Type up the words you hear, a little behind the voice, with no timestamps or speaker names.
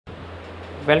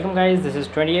Welcome guys, this is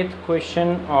 20th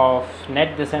question of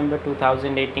NET December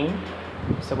 2018.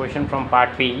 It's a question from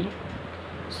part B.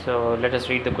 So let us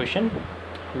read the question.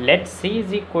 Let C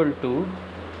is equal to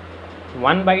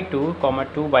 1 by 2 comma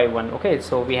 2 by 1. Okay,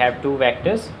 so we have two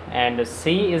vectors and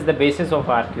C is the basis of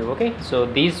R cube. Okay, so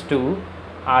these two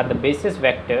are the basis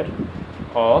vector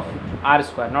of R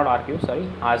square, not R cube, sorry,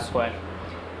 R square.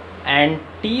 And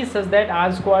T such that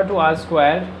R square to R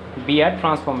square be a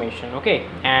transformation. Okay,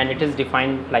 and it is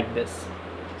defined like this.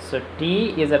 So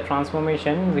T is a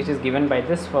transformation which is given by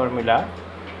this formula.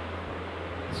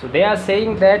 So they are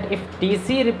saying that if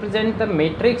TC represent the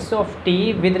matrix of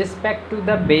T with respect to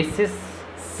the basis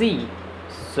C,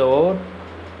 so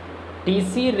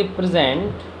TC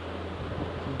represent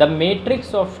the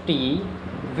matrix of T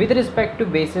with respect to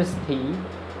basis T,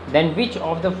 then which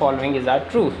of the following is our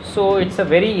true? So it's a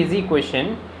very easy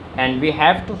question and we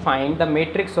have to find the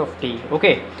matrix of T.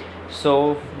 Okay,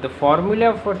 so the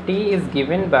formula for T is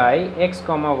given by x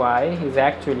comma y is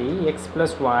actually x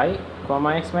plus y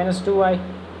comma x minus 2y.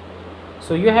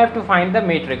 So you have to find the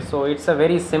matrix. So it's a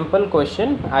very simple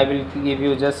question. I will give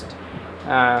you just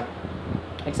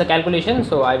it's a calculation,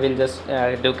 so I will just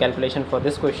do calculation for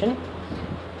this question.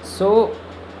 So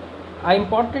an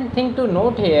important thing to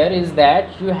note here is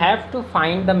that you have to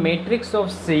find the matrix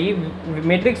of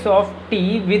matrix of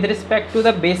T with respect to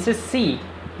the basis C,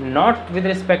 not with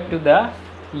respect to the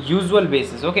usual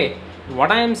basis. Okay,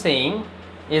 what I am saying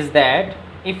is that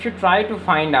if you try to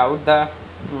find out the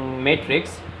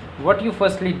matrix, what you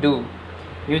firstly do,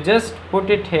 you just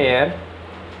put it here,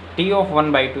 T of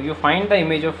 1 by 2, you find the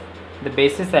image of the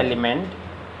basis element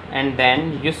and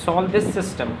then you solve this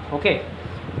system. Okay,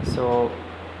 so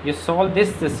you solve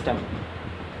this system.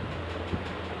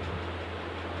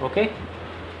 Okay,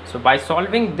 so by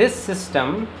solving this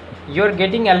system you are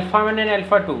getting alpha 1 and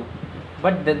alpha 2,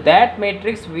 but that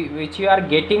matrix which you are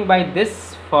getting by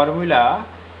this formula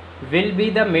will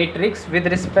be the matrix with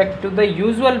respect to the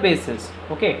usual basis.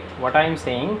 Okay, what I am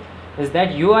saying is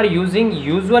that you are using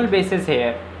usual basis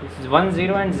here. This is 1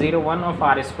 0 and 0 1 of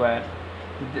R square.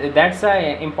 That's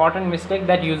an important mistake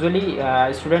that usually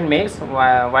student makes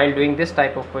while doing this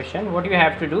type of question. What you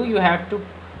have to do, you have to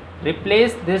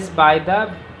replace this by the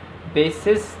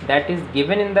basis that is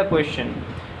given in the question.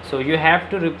 So you have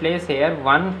to replace here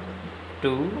 1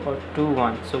 2 or 2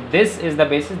 1. So this is the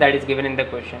basis that is given in the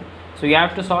question. So you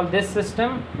have to solve this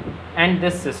system and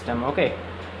this system. Okay,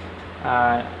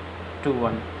 2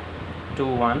 1 2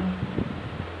 1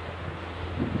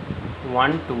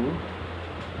 1 2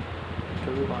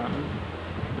 2 1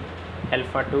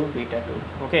 alpha 2 beta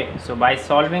 2. Okay, so by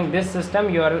solving this system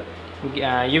you are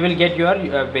you will get your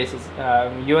basis,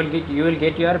 you will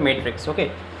get your matrix.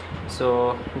 Okay,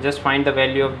 so just find the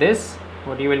value of this.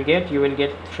 What you will get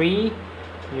 3,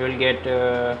 you will get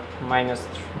minus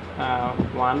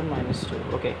 1 minus 2.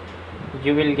 Okay,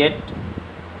 you will get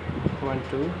 1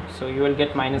 2, so you will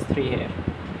get minus 3 here.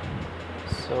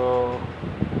 So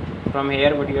from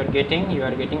here what you are getting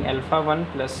alpha 1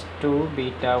 plus 2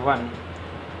 beta 1,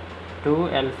 2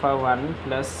 alpha 1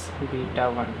 plus beta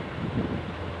 1,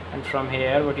 and from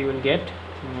here what you will get,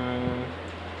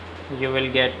 you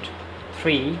will get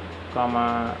 3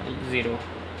 comma 0.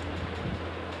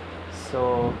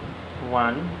 So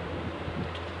 1,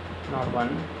 not 1,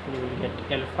 you will get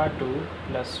alpha 2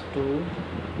 plus 2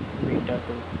 beta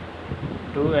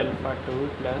 2, 2 alpha 2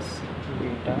 plus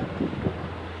beta 2.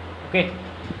 Okay,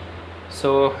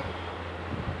 so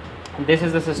this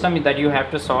is the system that you have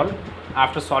to solve.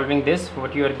 After solving this,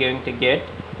 what you are going to get,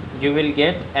 you will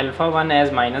get alpha 1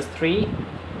 as minus 3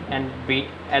 and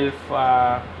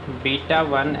beta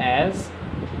 1 as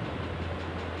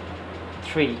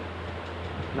 3.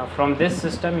 Now from this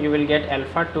system you will get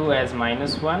alpha 2 as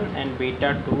minus 1 and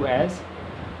beta 2 as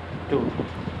 2.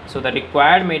 So the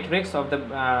required matrix of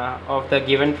the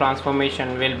given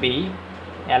transformation will be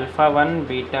alpha 1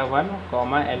 beta 1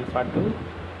 comma alpha 2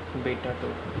 beta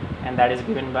 2, and that is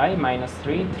given by minus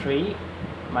 3 3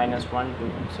 minus 1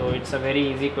 2. So it's a very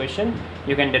easy question.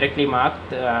 You can directly mark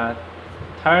the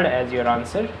third as your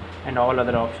answer and all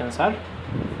other options are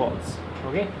false.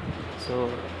 Okay, so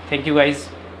thank you guys.